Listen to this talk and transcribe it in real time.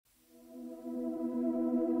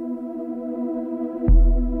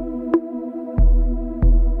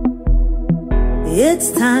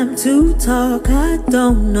It's time to talk, I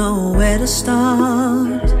don't know where to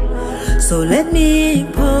start. So let me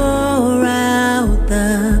pour out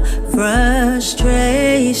the frustrations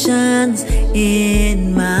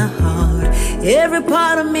in my heart. Every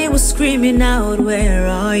part of me was screaming out, where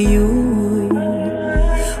are you?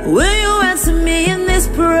 Will you answer me in this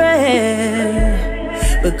prayer?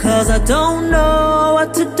 Because I don't know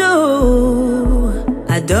what to do.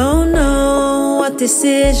 I don't know what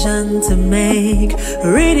decision to make.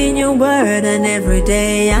 Reading your word and every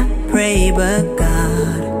day I pray, but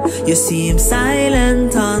God, you seem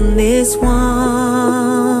silent on this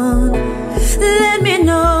one. Let me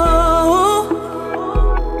know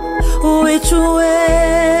which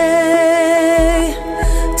way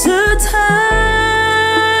to turn,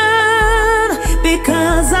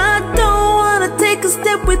 because I don't want to take a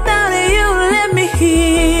step without you. Let me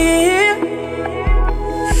hear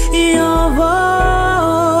your voice,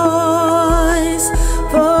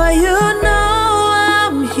 for you know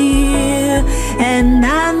I'm here, and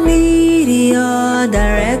I need your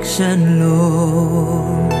direction,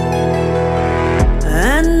 Lord.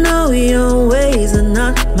 I know your ways are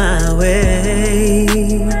not my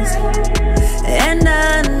ways, and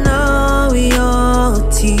I know you're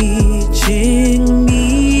teaching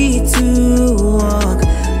me to walk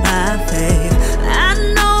by faith. I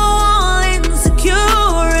know all insecurities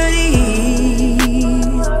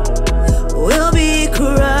will be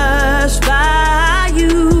crushed by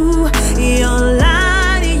you. Your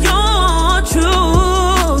light, your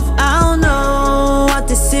truth. I'll know what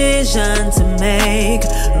decision to make.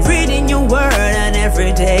 Reading your word and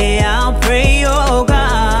every day I'll pray, oh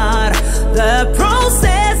God, the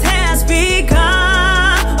process has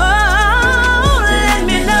begun. Oh, let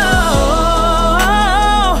me know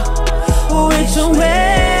which way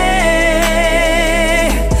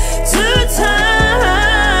to turn,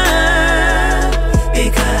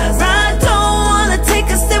 because I don't want to take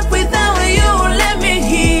a step without you. Let me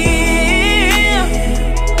hear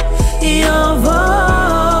your voice,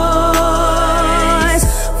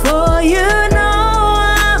 for you know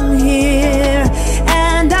I'm here,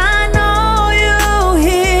 and I know you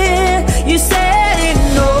hear. You said you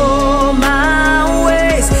know my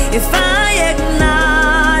ways. If I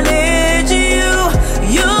acknowledge you,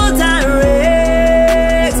 you'll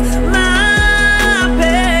direct my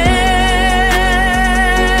path.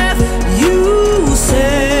 You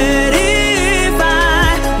said if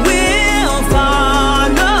I will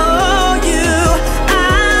follow you,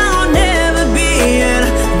 I'll never be in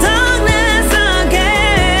darkness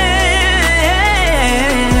again.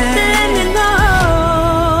 Let me know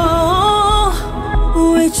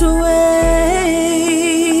which way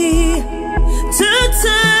to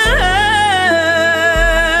turn,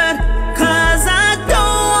 'cause I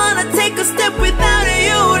don't want to take a step without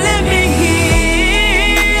you. Let me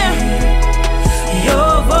hear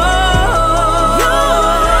your voice,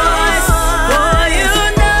 for you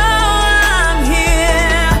know I'm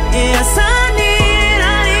here. Yes, I need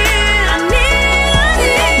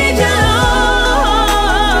you, Lord.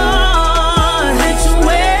 Which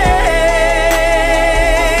way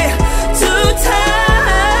to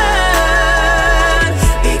turn,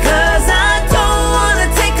 because I don't want to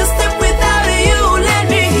take a step without you. Let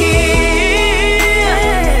me hear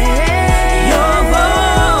your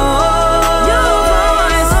voice,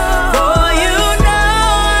 for you know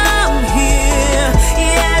I'm here.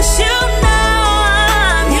 Yes, you know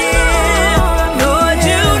I'm here. Lord,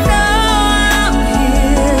 you know I'm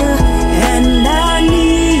here, and I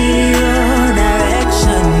need your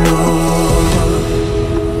direction, Lord.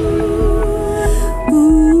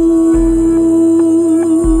 Ooh,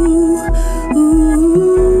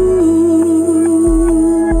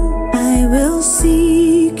 I will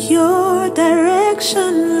seek your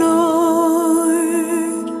direction, Lord.